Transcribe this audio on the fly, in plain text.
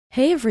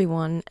Hey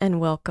everyone,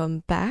 and welcome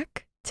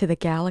back to the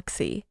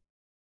galaxy.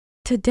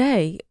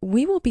 Today,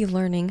 we will be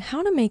learning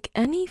how to make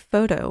any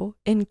photo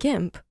in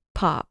Gimp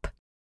pop.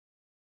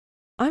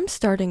 I'm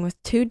starting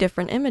with two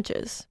different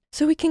images,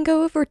 so we can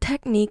go over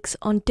techniques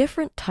on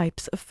different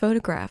types of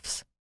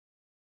photographs.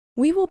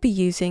 We will be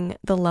using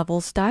the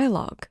levels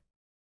dialog.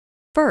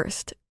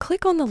 First,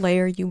 click on the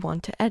layer you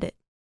want to edit.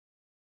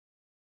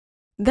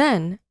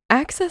 Then,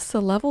 access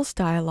the levels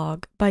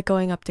dialog by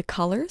going up to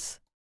Colors,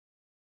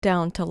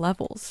 down to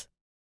Levels.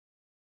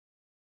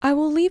 I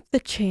will leave the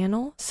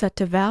channel set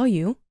to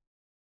Value,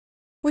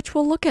 which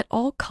will look at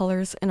all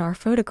colors in our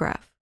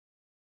photograph.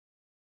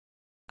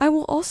 I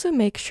will also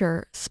make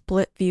sure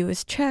Split View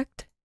is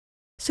checked,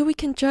 so we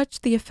can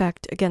judge the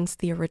effect against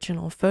the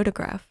original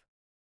photograph.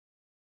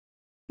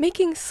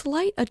 Making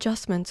slight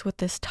adjustments with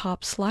this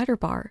top slider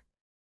bar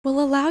will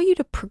allow you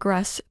to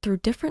progress through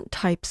different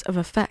types of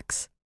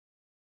effects.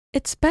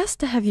 It's best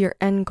to have your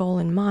end goal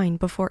in mind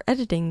before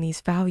editing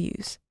these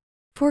values.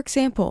 For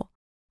example,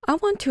 I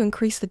want to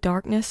increase the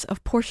darkness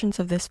of portions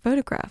of this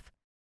photograph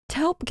to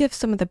help give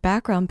some of the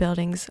background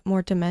buildings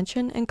more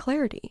dimension and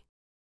clarity.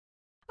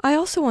 I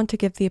also want to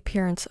give the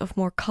appearance of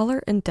more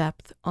color and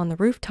depth on the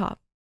rooftop.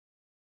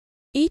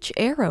 Each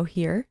arrow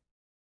here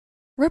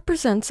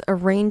represents a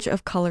range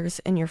of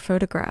colors in your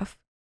photograph.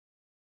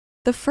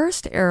 The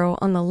first arrow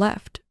on the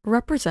left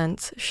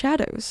represents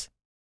shadows.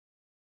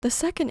 The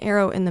second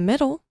arrow in the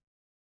middle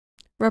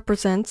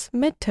represents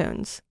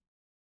midtones.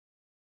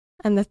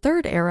 And the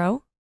third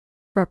arrow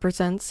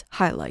represents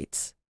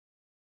highlights.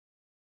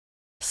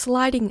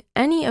 Sliding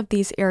any of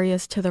these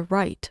areas to the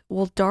right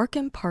will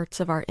darken parts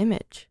of our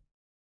image.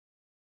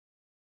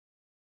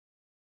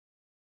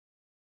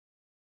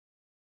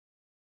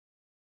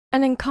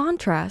 And in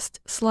contrast,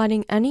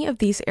 sliding any of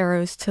these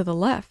arrows to the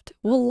left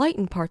will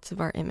lighten parts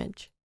of our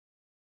image.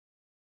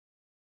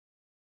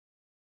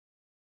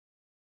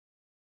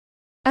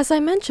 As I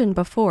mentioned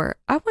before,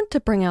 I want to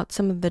bring out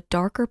some of the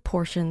darker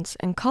portions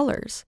and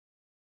colors.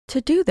 To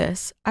do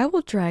this, I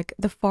will drag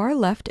the far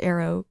left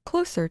arrow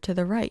closer to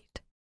the right.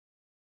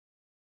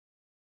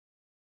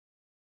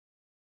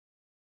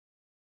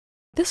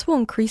 This will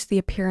increase the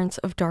appearance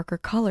of darker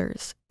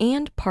colors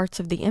and parts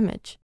of the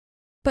image,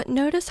 but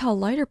notice how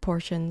lighter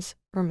portions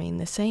remain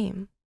the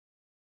same.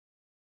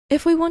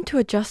 If we want to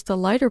adjust the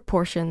lighter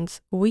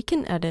portions, we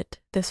can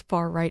edit this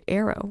far right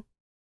arrow.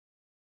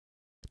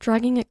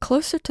 Dragging it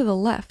closer to the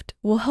left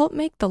will help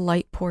make the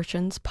light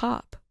portions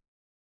pop.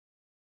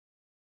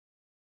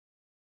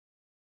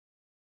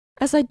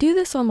 As I do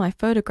this on my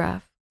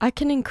photograph, I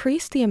can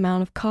increase the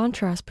amount of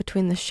contrast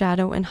between the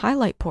shadow and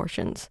highlight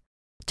portions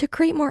to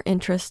create more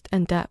interest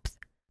and depth,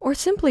 or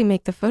simply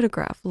make the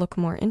photograph look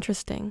more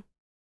interesting.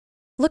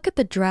 Look at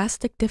the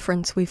drastic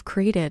difference we've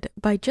created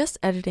by just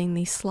editing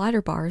these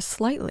slider bars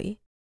slightly.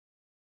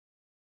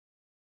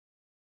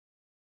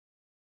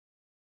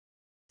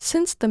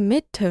 Since the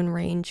midtone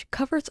range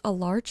covers a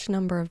large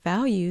number of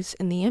values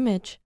in the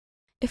image,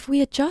 if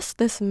we adjust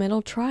this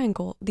middle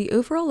triangle, the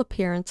overall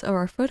appearance of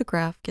our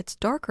photograph gets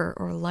darker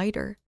or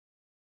lighter.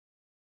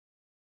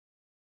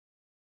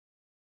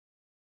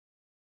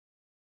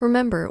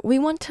 Remember, we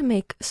want to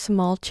make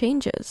small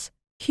changes.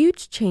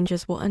 Huge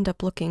changes will end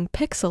up looking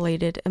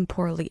pixelated and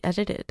poorly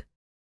edited.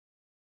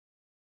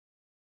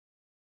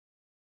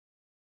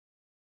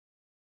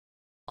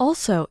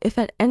 Also, if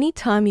at any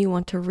time you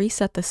want to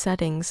reset the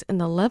settings in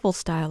the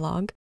Levels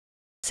dialog,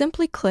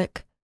 simply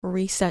click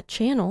Reset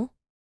Channel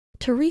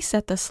to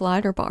reset the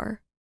slider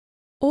bar,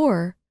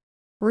 or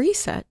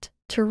Reset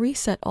to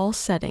reset all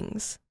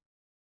settings.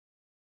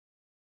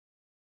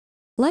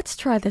 Let's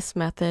try this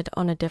method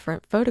on a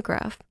different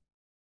photograph.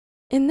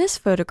 In this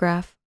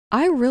photograph,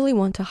 I really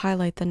want to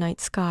highlight the night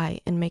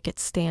sky and make it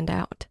stand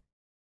out.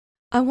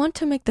 I want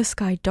to make the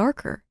sky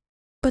darker,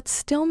 but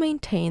still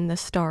maintain the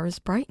star's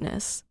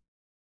brightness.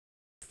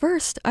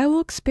 First, I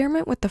will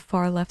experiment with the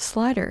far left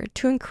slider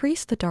to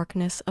increase the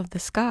darkness of the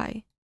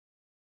sky.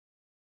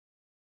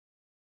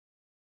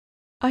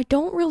 I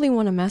don't really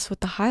want to mess with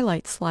the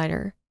highlight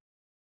slider,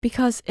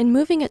 because in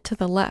moving it to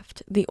the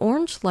left, the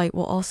orange light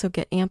will also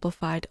get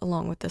amplified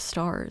along with the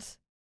stars.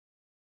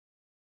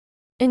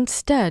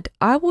 Instead,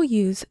 I will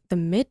use the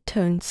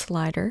midtone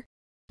slider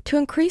to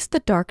increase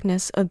the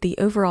darkness of the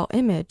overall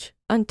image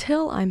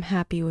until I'm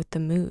happy with the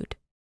mood.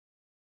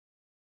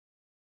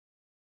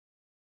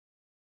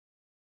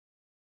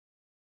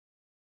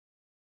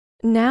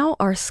 Now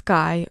our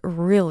sky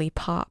really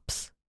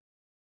pops.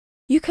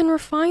 You can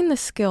refine the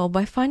skill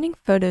by finding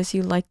photos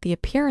you like the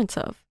appearance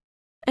of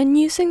and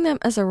using them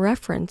as a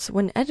reference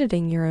when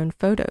editing your own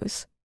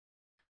photos.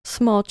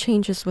 Small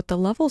changes with the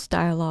levels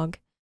dialog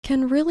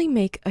can really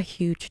make a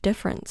huge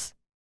difference.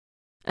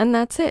 And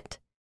that's it.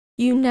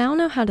 You now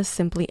know how to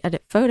simply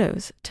edit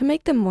photos to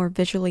make them more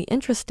visually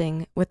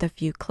interesting with a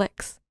few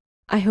clicks.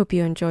 I hope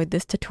you enjoyed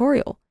this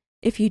tutorial.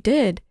 If you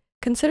did,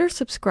 consider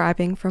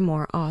subscribing for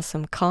more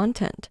awesome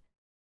content.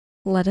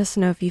 Let us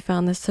know if you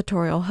found this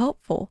tutorial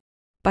helpful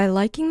by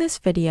liking this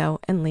video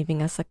and leaving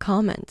us a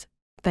comment.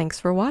 Thanks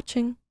for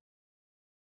watching.